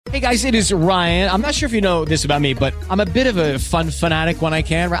Hey guys, it is Ryan. I'm not sure if you know this about me, but I'm a bit of a fun fanatic when I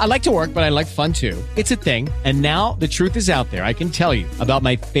can. I like to work, but I like fun too. It's a thing. And now the truth is out there. I can tell you about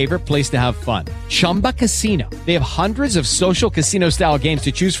my favorite place to have fun. Chumba Casino. They have hundreds of social casino style games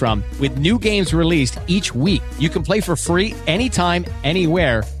to choose from with new games released each week. You can play for free anytime,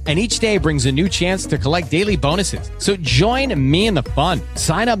 anywhere. And each day brings a new chance to collect daily bonuses. So join me in the fun.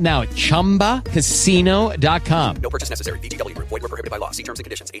 Sign up now at ChumbaCasino.com. No purchase necessary. VGW. Void where prohibited by law. See terms and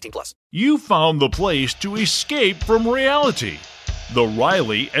conditions. 18+. You found the place to escape from reality. The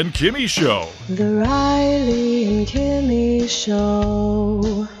Riley and Kimmy Show. The Riley and Kimmy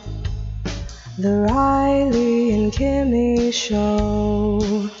Show. The Riley and Kimmy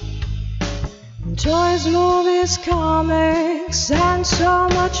Show. Toys, movies, comics, and so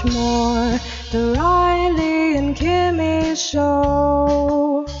much more. The Riley and Kimmy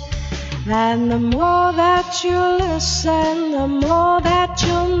Show. And the more that you listen, the more that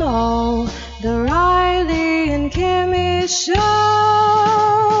you'll know. The Riley and Kimmy Show.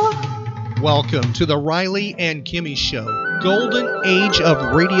 Welcome to the Riley and Kimmy Show, Golden Age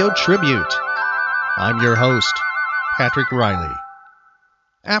of Radio Tribute. I'm your host, Patrick Riley.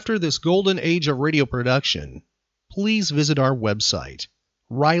 After this golden age of radio production, please visit our website,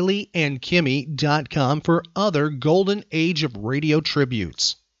 RileyandKimmy.com, for other golden age of radio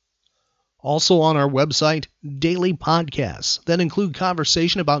tributes. Also on our website, daily podcasts that include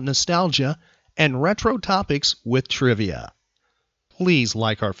conversation about nostalgia and retro topics with trivia. Please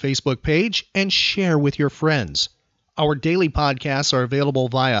like our Facebook page and share with your friends. Our daily podcasts are available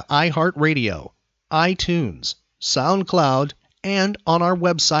via iHeartRadio, iTunes, SoundCloud, and on our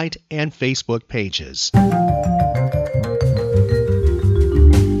website and Facebook pages.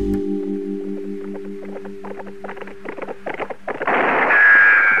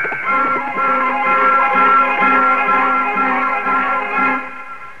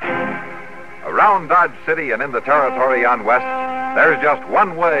 Around Dodge City and in the territory on West, there's just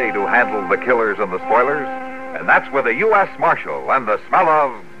one way to handle the killers and the spoilers, and that's with a U.S. Marshal and the smell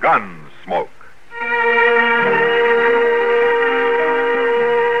of Gunsmoke.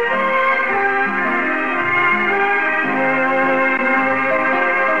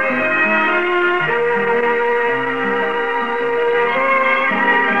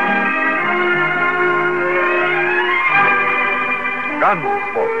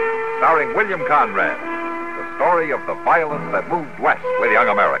 Gunsmoke, starring William Conrad, the story of the violence that moved west with young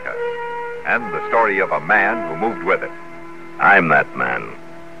America, and the story of a man who moved with it. I'm that man,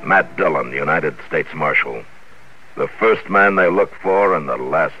 Matt Dillion, United States Marshal. The first man they look for and the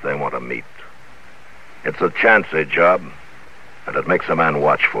last they want to meet. It's a chancy job, and it makes a man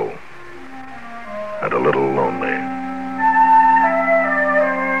watchful and a little lonely.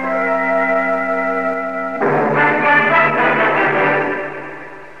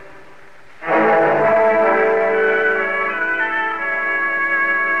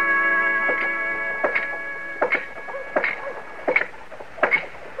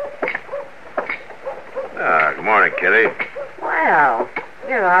 Good morning, Kitty. Well,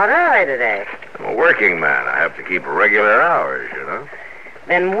 you're out early today. I'm a working man. I have to keep regular hours, you know.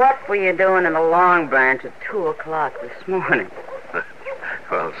 Then what were you doing in the Long Branch at 2 o'clock this morning?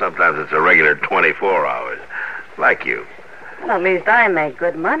 Well, sometimes it's a regular 24 hours. Like you. Well, at least I make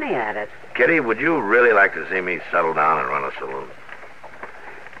good money at it. Kitty, would you really like to see me settle down and run a saloon?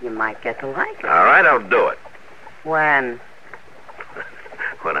 You might get to like it. All right, I'll do it. When?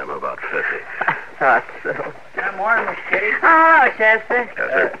 When I'm about 50. I thought so. Good morning, Miss Kitty. Oh, Chester. Yes,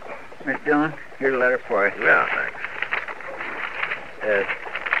 sir. Miss Dillon, here's a letter for you. Yeah, thanks.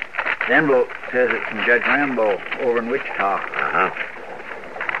 The envelope says it's from Judge Rambo over in Wichita. Uh-huh.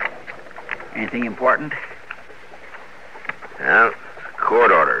 Anything important? Yeah,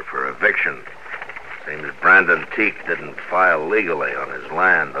 court order for eviction. Seems Brandon Teak didn't file legally on his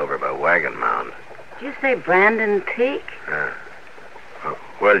land over by Wagon Mound. Did you say Brandon Teak? Yeah.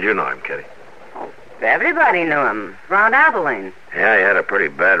 Where did you know him, Kitty? Oh, everybody knew him. Around Abilene. Yeah, he had a pretty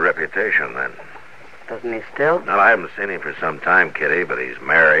bad reputation then. Doesn't he still? Well, I haven't seen him for some time, Kitty, but he's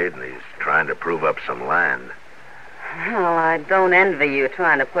married and he's trying to prove up some land. Well, I don't envy you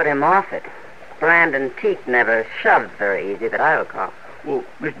trying to put him off it. Brandon Teak never shoved very easy that I recall. Well,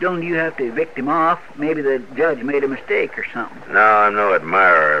 Miss Dillon, do you have to evict him off? Maybe the judge made a mistake or something. No, I'm no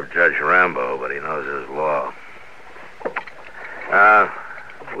admirer of Judge Rambo, but he knows his law.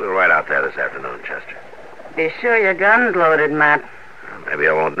 We'll ride out there this afternoon, Chester. Be sure your gun's loaded, Matt. Maybe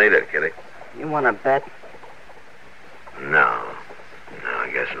I won't need it, Kitty. You want to bet? No, I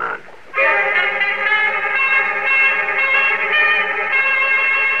guess not.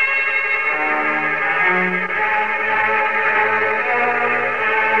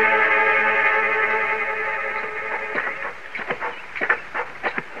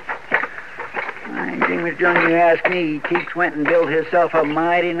 Dillon, you ask me, Teeks went and built himself a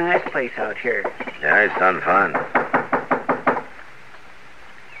mighty nice place out here. Yeah, he's done fine.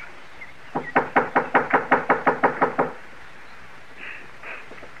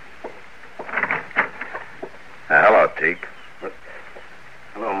 Hello, Teek.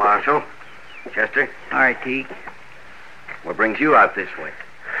 Hello, Marshall. Chester, All right, Teek. what brings you out this way?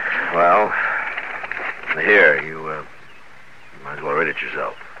 Well, here, you might as well read it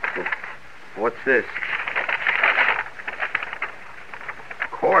yourself. What's this?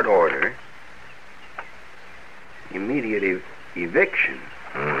 Court order. Immediate eviction.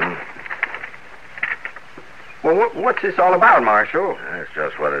 Mm-hmm. Well, what's this all about, Marshall? That's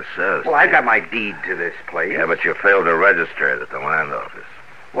just what it says. Well, I got my deed to this place. Yeah, but you failed to register it at the land office.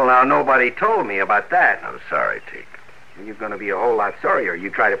 Well, now, nobody told me about that. I'm sorry, Teek. You're going to be a whole lot sorrier.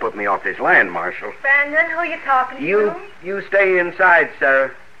 You try to put me off this land, Marshall. Brandon, who you talking to? You stay inside,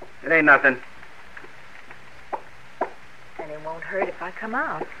 Sarah. It ain't nothing. And it won't hurt if I come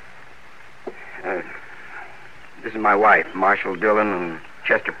out. This is my wife, Marshall Dillon and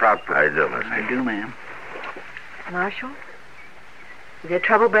Chester Proudfoot. How you doing, mister? I do, ma'am. Marshall? Is there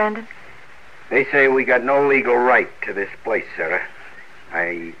trouble, Brandon? They say we got no legal right to this place, Sarah.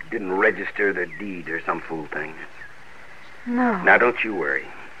 I didn't register the deed or some fool thing. No. Now, don't you worry.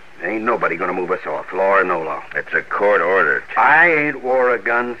 There ain't nobody gonna move us off, law or no law. It's a court order, Teek. I ain't wore a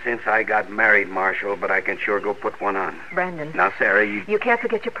gun since I got married, Marshall, but I can sure go put one on. Brandon. Now, Sarah, You can't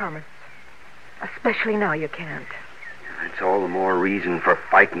forget your promise. Especially now you can't. That's all the more reason for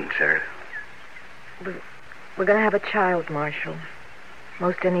fighting, Sarah. We're going to have a child, Marshall.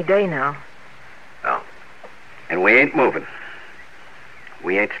 Most any day now. No. And we ain't moving.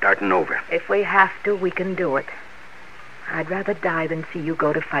 We ain't starting over. If we have to, we can do it. I'd rather die than see you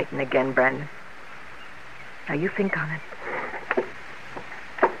go to fighting again, Brandon. Now, you think on it.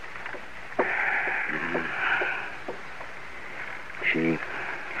 She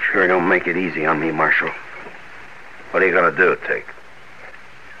sure don't make it easy on me, Marshall. What are you going to do, Teek?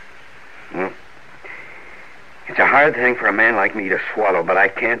 Well, it's a hard thing for a man like me to swallow, but I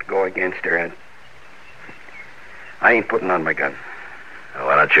can't go against her, and I ain't putting on my gun. Well,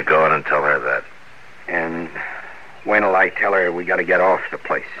 why don't you go in and tell her that? And when'll I tell her we got to get off the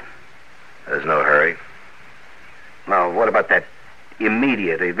place? There's no hurry. Now, what about that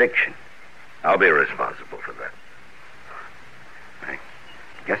immediate eviction? I'll be responsible for that. I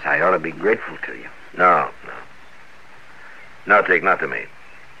guess I ought to be grateful to you. No. No, Teek, not to me.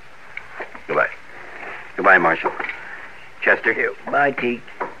 Goodbye. Goodbye, Marshall. Chester. Here. Bye, Teek.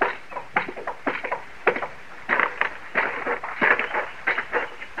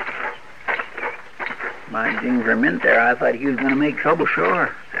 My thing for a minute there, I thought he was going to make trouble,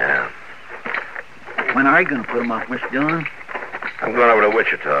 sure. Yeah. When are you going to put him off, Mr. Dillon? I'm going over to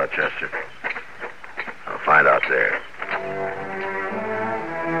Wichita, Chester. I'll find out there.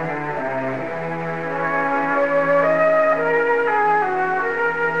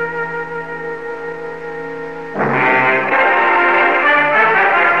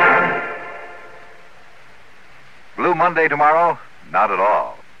 Blue Monday tomorrow? Not at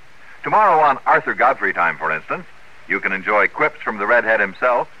all. Tomorrow on Arthur Godfrey Time, for instance, you can enjoy quips from the redhead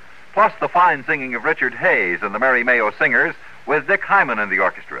himself, plus the fine singing of Richard Hayes and the Merry Mayo Singers with Dick Hyman in the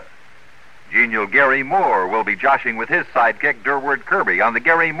orchestra. Genial Gary Moore will be joshing with his sidekick Durward Kirby on the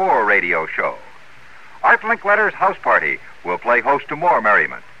Gary Moore radio show. Art Linkletter's House Party will play host to more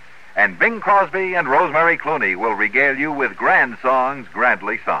merriment. And Bing Crosby and Rosemary Clooney will regale you with grand songs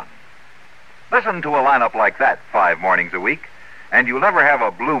grandly sung. Listen to a lineup like that 5 mornings a week, and you'll never have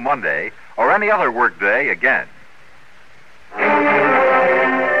a Blue Monday or any other work day again.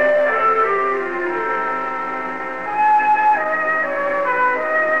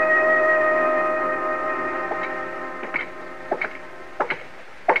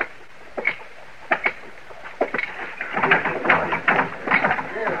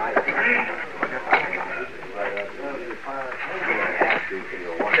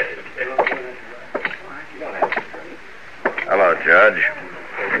 Hello, Judge.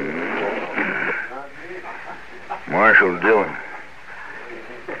 Marshall Dillon.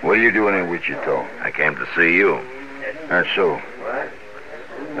 What are you doing in Wichita? I came to see you. That's so.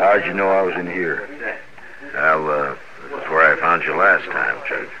 How'd you know I was in here? Well, this is where I found you last time,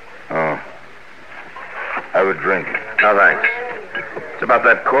 Judge. Oh. Have a drink. No, thanks. It's about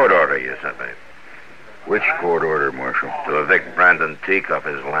that court order you sent me. Which court order, Marshal? To evict Brandon Teek off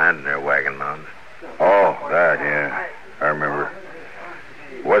his land near Wagon Mound. Oh, that, yeah. I remember.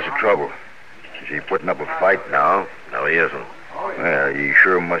 What's the trouble? Is he putting up a fight? No, he isn't. Well, he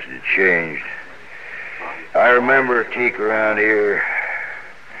sure must have changed. I remember Teek around here.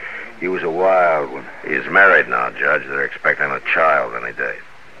 He was a wild one. He's married now, Judge. They're expecting a child any day.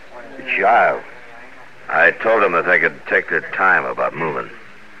 A child? I told them that they could take their time about moving.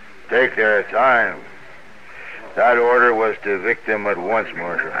 Take their time? That order was to evict them at once,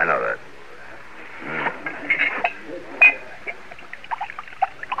 Marshal. I know that.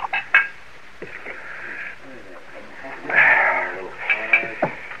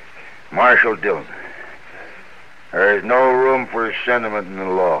 Marshal Dillon, there is no room for sentiment in the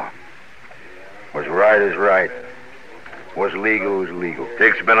law. What's right is right. What's legal is legal.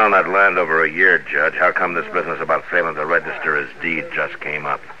 Teek's been on that land over a year, Judge. How come this business about failing to register his deed just came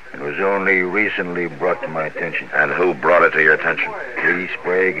up? It was only recently brought to my attention. And who brought it to your attention? Lee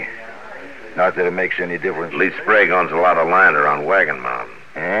Sprague. Not that it makes any difference. Lee Sprague owns a lot of land around Wagon Mountain.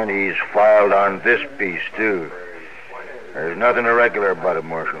 And he's filed on this piece, too. There's nothing irregular about it,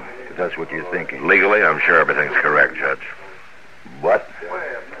 Marshal, if that's what you're thinking. Legally, I'm sure everything's correct, Judge. But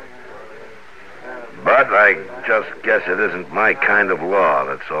I just guess it isn't my kind of law,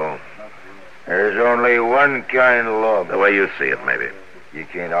 that's all. There's only one kind of law. The way you see it, maybe. You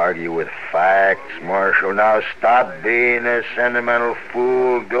can't argue with facts, Marshal. Now stop being a sentimental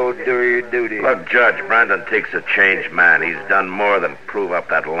fool. Go do your duty. Look, Judge, Brandon Teek's a changed man. He's done more than prove up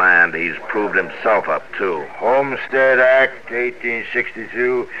that land. He's proved himself up, too. Homestead Act,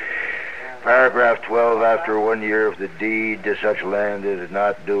 1862, paragraph 12, after 1 year, if the deed to such land is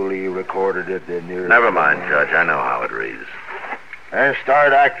not duly recorded at the nearest... Never mind, Judge. I know how it reads. And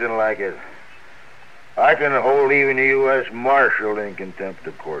start acting like it. I can hold even a U.S. Marshal in contempt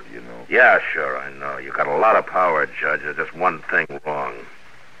of court, you know. Yeah, sure, I know. You got a lot of power, Judge. There's just one thing wrong.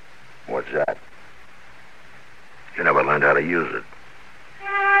 What's that? You never learned how to use it.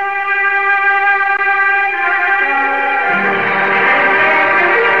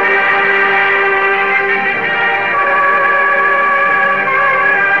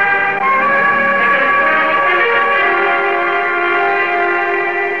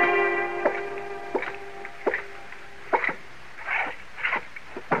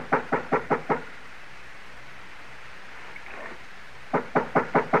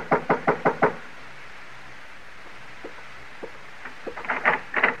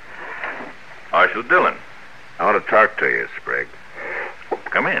 Marshal Dillon. I want to talk to you, Sprague.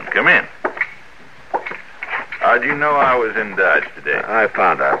 Come in. How'd you know I was in Dodge today? I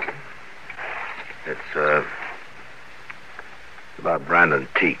found out. It's, about Brandon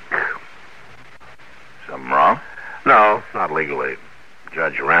Teek. Something wrong? No, not legally.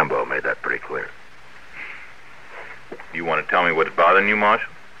 Judge Rambo made that pretty clear. You want to tell me what's bothering you,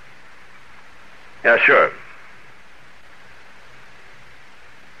 Marshal? Yeah, sure.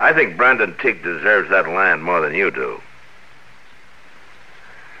 I think Brandon Teek deserves that land more than you do.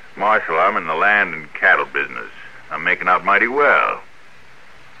 Marshal, I'm in the land and cattle business. I'm making out mighty well.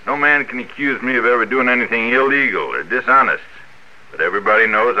 No man can accuse me of ever doing anything illegal or dishonest. But everybody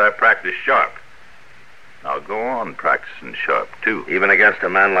knows I practice sharp. I'll go on practicing sharp, too. Even against a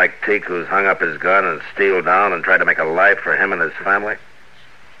man like Teek who's hung up his gun and steeled down and tried to make a life for him and his family?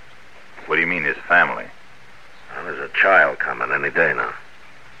 What do you mean, his family? Well, there's a child coming any day now.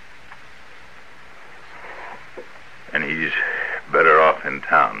 And he's better off in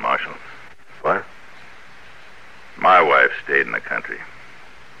town, Marshal. What? My wife stayed in the country.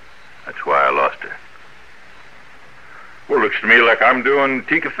 That's why I lost her. Well, looks to me like I'm doing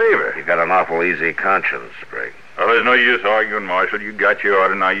Teek a favor. You got an awful easy conscience, Sprague. Well, there's no use arguing, Marshal. You got your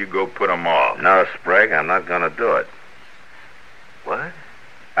order, now you go put 'em off. No, Sprague, I'm not going to do it. What?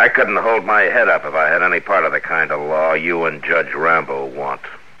 I couldn't hold my head up if I had any part of the kind of law you and Judge Rambo want.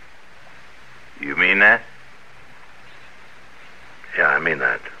 You mean that? Yeah, I mean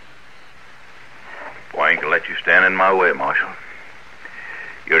that. Boy, I ain't gonna let you stand in my way, Marshal.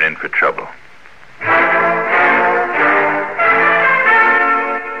 You're in for trouble.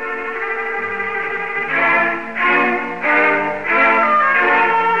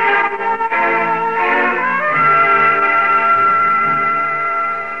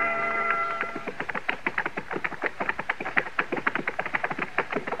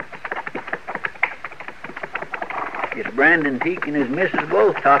 It's Brandon Teek and his missus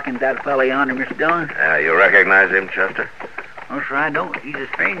both talking to that fella yonder, Mr. Dillon. Yeah, you recognize him, Chester? Oh, sure I don't. He's a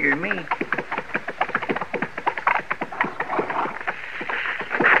stranger to me. I'm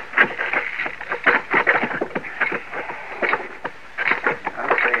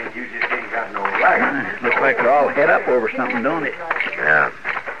saying you just ain't got no right. Looks like they're all head up over something, don't it? Yeah.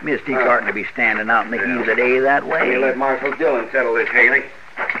 Miss Teek oughtn't to be standing out in the heat of the day that way. You let Marshal Dillon settle this, Haley.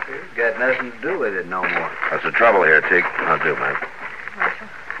 Got nothing to do with it no more. What's the trouble here, Teek? I'll do, man.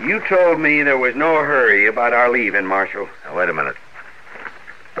 You told me there was no hurry about our leaving, Marshal. Now, wait a minute.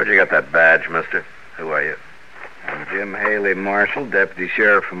 Where'd you get that badge, mister? Who are you? I'm Jim Haley, Marshal, Deputy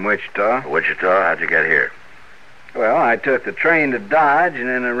Sheriff from Wichita. Wichita? How'd you get here? Well, I took the train to Dodge, and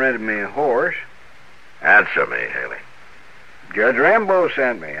then I rented me a horse. Answer me, Haley. Judge Rambo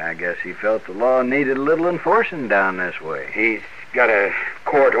sent me. I guess he felt the law needed a little enforcing down this way. He's got a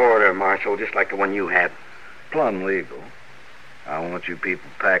court order, Marshal, just like the one you had. Plumb legal. I want you people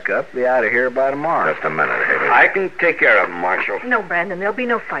to pack up. Be out of here by tomorrow. Just a minute, Haley. I can take care of him, Marshal. No, Brandon, there'll be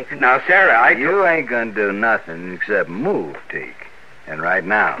no fighting. Now, Sarah, You ain't gonna do nothing except move, Teak. And right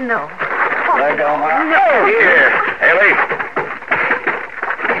now. No. Let go, Mark. No. Here, Haley.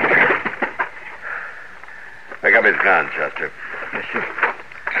 Pick up his gun, Chester. Yes, sir.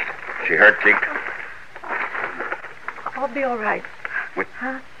 She hurt, Teak? I'll be all right.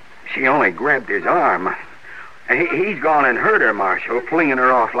 Huh? She only grabbed his arm. He's gone and hurt her, Marshal, flinging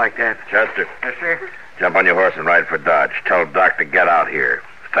her off like that. Chester. Yes, sir. Jump on your horse and ride for Dodge. Tell Doc to get out here.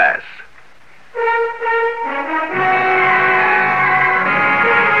 Fast.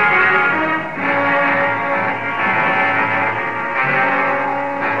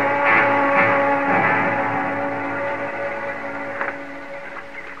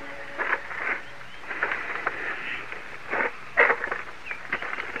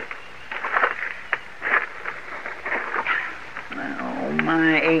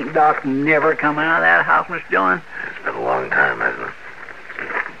 Ain't Doc never come out of that house, Miss Dillon? It's been a long time, hasn't it?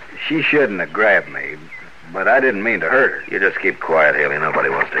 She shouldn't have grabbed me, but I didn't mean to hurt her. You just keep quiet, Haley. Nobody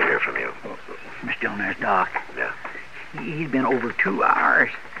wants to hear from you. Miss Dillon, there's Doc. Yeah. He's been over 2 hours.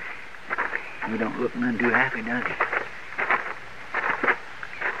 He don't look none too happy, does he?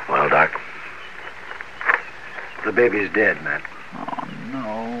 Well, Doc? The baby's dead, Matt. Oh,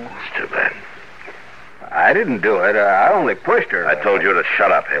 no. It's too bad. I didn't do it. I only pushed her. I told you to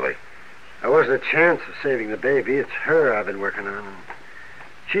shut up, Haley. There wasn't a chance of saving the baby. It's her I've been working on.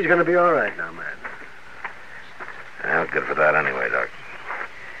 She's going to be all right now, Matt. Well, good for that anyway, Doc.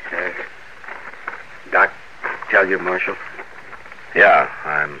 Doc, tell you, Marshal? Yeah,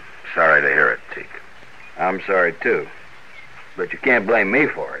 I'm sorry to hear it, Teak. I'm sorry, too. But you can't blame me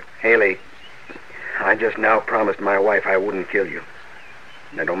for it. Haley, I just now promised my wife I wouldn't kill you.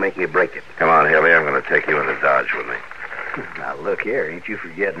 Now, don't make me break it. Come on, Haley. I'm going to take you into Dodge with me. Now, look here. Ain't you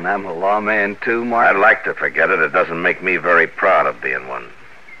forgetting I'm a lawman, too, Mark? I'd like to forget it. It doesn't make me very proud of being one.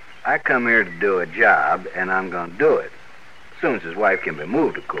 I come here to do a job, and I'm going to do it. As soon as his wife can be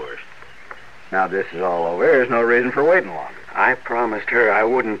moved, of course. Now this is all over. There's no reason for waiting longer. I promised her I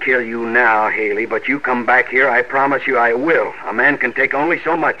wouldn't kill you now, Haley, but you come back here, I promise you I will. A man can take only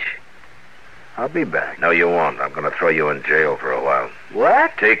so much. I'll be back. No, you won't. I'm going to throw you in jail for a while.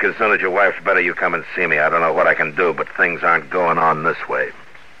 What? Teak, as soon as your wife's better, you come and see me. I don't know what I can do, but things aren't going on this way.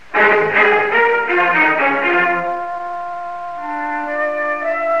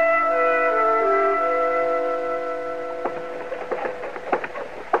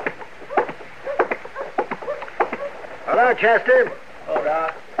 Hello, Chester. Oh,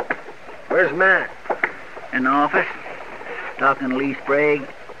 Doc. Where's Matt? In the office, talking to Lee Sprague.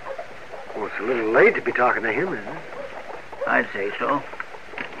 Well, it's a little late to be talking to him, isn't it? I'd say so.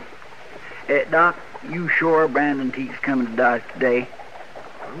 Doc, you sure Brandon Teague's coming to Dodge today?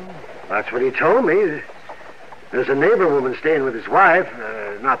 Oh, that's what he told me. There's a neighbor woman staying with his wife.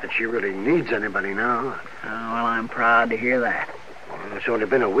 Not that she really needs anybody now. Well, I'm proud to hear that. Well, it's only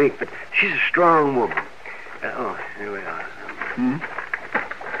been a week, but she's a strong woman. Here we are. Hmm?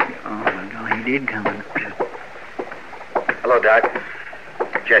 Oh, well, he did come in. Hello, Doc.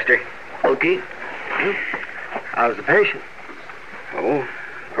 Chester. Okay. How's the patient? Oh,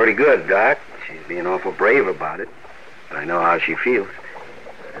 pretty good, Doc. She's being awful brave about it. But I know how she feels.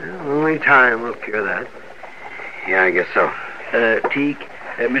 Well, only time will cure that. Yeah, I guess so. Teague,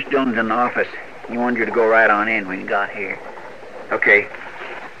 Miss Dillon's in the office. He wanted you to go right on in when you got here. Okay.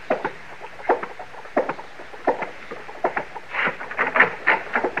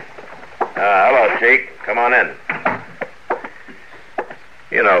 Hello, Teak. Come on in.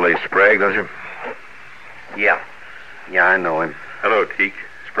 You know Lee Sprague, don't you? Yeah. Yeah, I know him. Hello, Teak.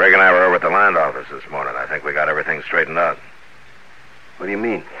 Sprague and I were over at the land office this morning. I think we got everything straightened out. What do you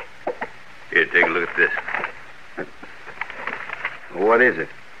mean? Here, take a look at this. What is it?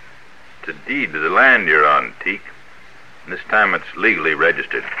 It's a deed to the land you're on, Teak. And this time it's legally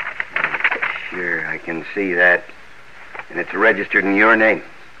registered. Sure, I can see that. And it's registered in your name.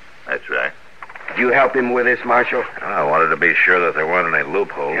 That's right. Did you help him with this, Marshal? I wanted to be sure that there weren't any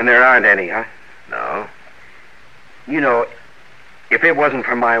loopholes. And there aren't any, huh? No. You know, if it wasn't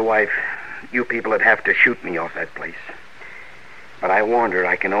for my wife, you people would have to shoot me off that place. But I warned her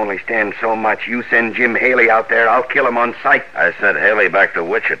I can only stand so much. You send Jim Haley out there, I'll kill him on sight. I sent Haley back to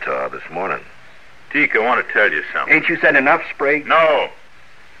Wichita this morning. Teak, I want to tell you something. Ain't you said enough, Sprague? No.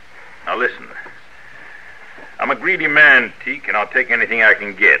 Now listen. I'm a greedy man, Teak, and I'll take anything I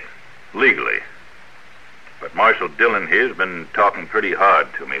can get, legally. But Marshall Dillion here's been talking pretty hard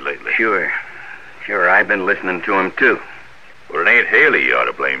to me lately. Sure, I've been listening to him, too. Well, it ain't Haley you ought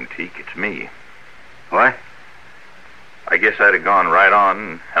to blame, Teak. It's me. What? I guess I'd have gone right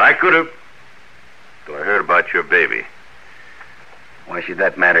on, and I could have, till I heard about your baby. Why should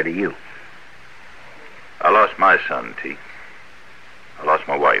that matter to you? I lost my son, Teak. I lost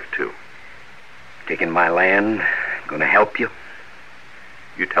my wife, too. Taking my land, gonna help you?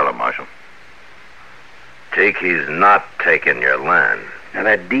 You tell him, Marshal. Teak, he's not taking your land. Now,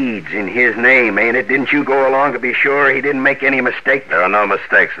 that deed's in his name, ain't it? Didn't you go along to be sure he didn't make any mistake? There are no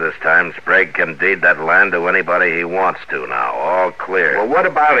mistakes this time. Sprague can deed that land to anybody he wants to now. All clear. Well, what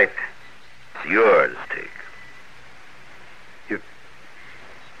about it? It's yours, Teak.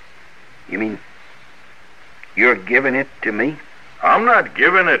 You mean you're giving it to me? I'm not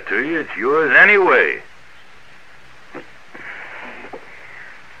giving it to you. It's yours anyway.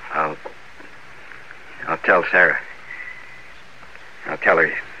 I'll tell Sarah. I'll tell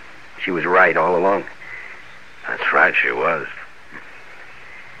her she was right all along. That's right, she was.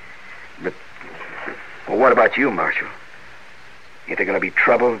 But, well, what about you, Marshal? Ain't there going to be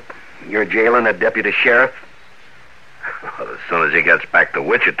trouble? You're jailing a deputy sheriff? Well, as soon as he gets back to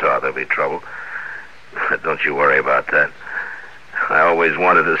Wichita, there'll be trouble. Don't you worry about that. I always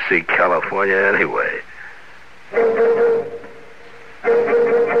wanted to see California anyway.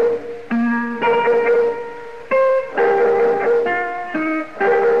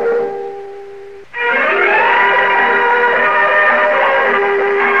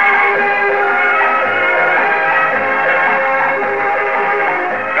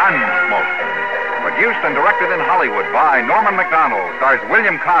 Gunsmoke. Produced and directed in Hollywood by Norman Macdonald, stars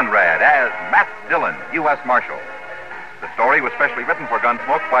William Conrad as Matt Dillion, U.S. Marshal. The story was specially written for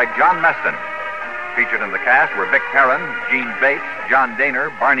Gunsmoke by John Meston. Featured in the cast were Vic Perrin, Gene Bates, John Daner,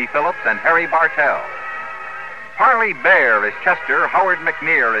 Barney Phillips, and Harry Bartell. Harley Bear is Chester, Howard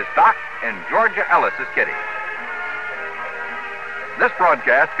McNear is Doc, and Georgia Ellis is Kitty. This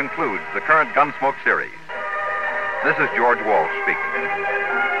broadcast concludes the current Gunsmoke series. This is George Walsh speaking.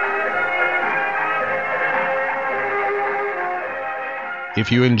 If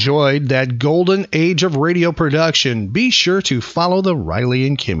you enjoyed that golden age of radio production, be sure to follow The Riley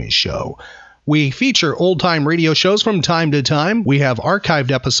and Kimmy Show. We feature old-time radio shows from time to time. We have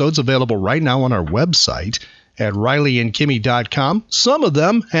archived episodes available right now on our website at RileyandKimmy.com. Some of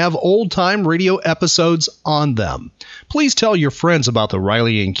them have old-time radio episodes on them. Please tell your friends about The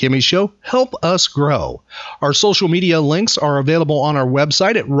Riley and Kimmy Show. Help us grow. Our social media links are available on our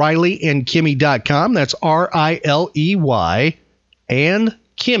website at RileyandKimmy.com. That's R-I-L-E-Y and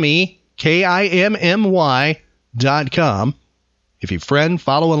Kimmy, KIMMY.com. If you friend,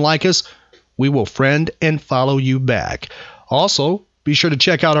 follow, and like us, we will friend and follow you back. Also, be sure to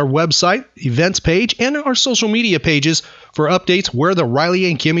check out our website, events page, and our social media pages for updates where The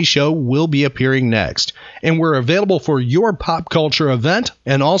Riley and Kimmy Show will be appearing next. And we're available for your pop culture event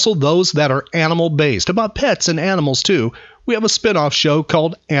and also those that are animal-based, about pets and animals too. We have a spin-off show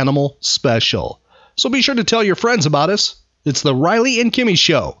called Animal Special. So be sure to tell your friends about us. It's The Riley and Kimmy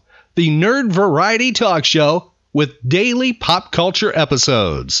Show, the nerd variety talk show with daily pop culture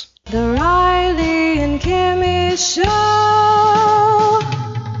episodes. The Riley and Kimmy Show.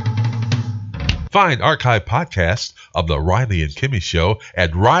 Find archive podcasts of The Riley and Kimmy Show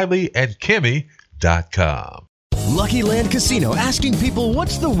at RileyandKimmy.com. Lucky Land Casino, asking people,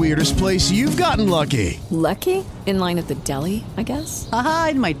 what's the weirdest place you've gotten lucky? Lucky? In line at the deli, I guess? Aha,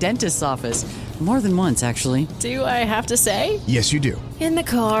 in my dentist's office. More than once, actually. Do I have to say? Yes, you do. In the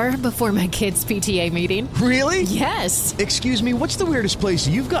car before my kids' PTA meeting. Really? Yes. Excuse me, what's the weirdest place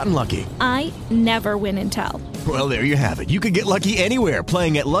you've gotten lucky? I never win and tell. Well, there you have it. You can get lucky anywhere,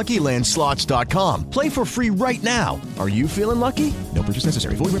 playing at LuckyLandSlots.com. Play for free right now. Are you feeling lucky? No purchase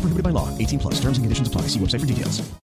necessary. Void where prohibited by law. 18+. Terms and conditions apply. See website for details.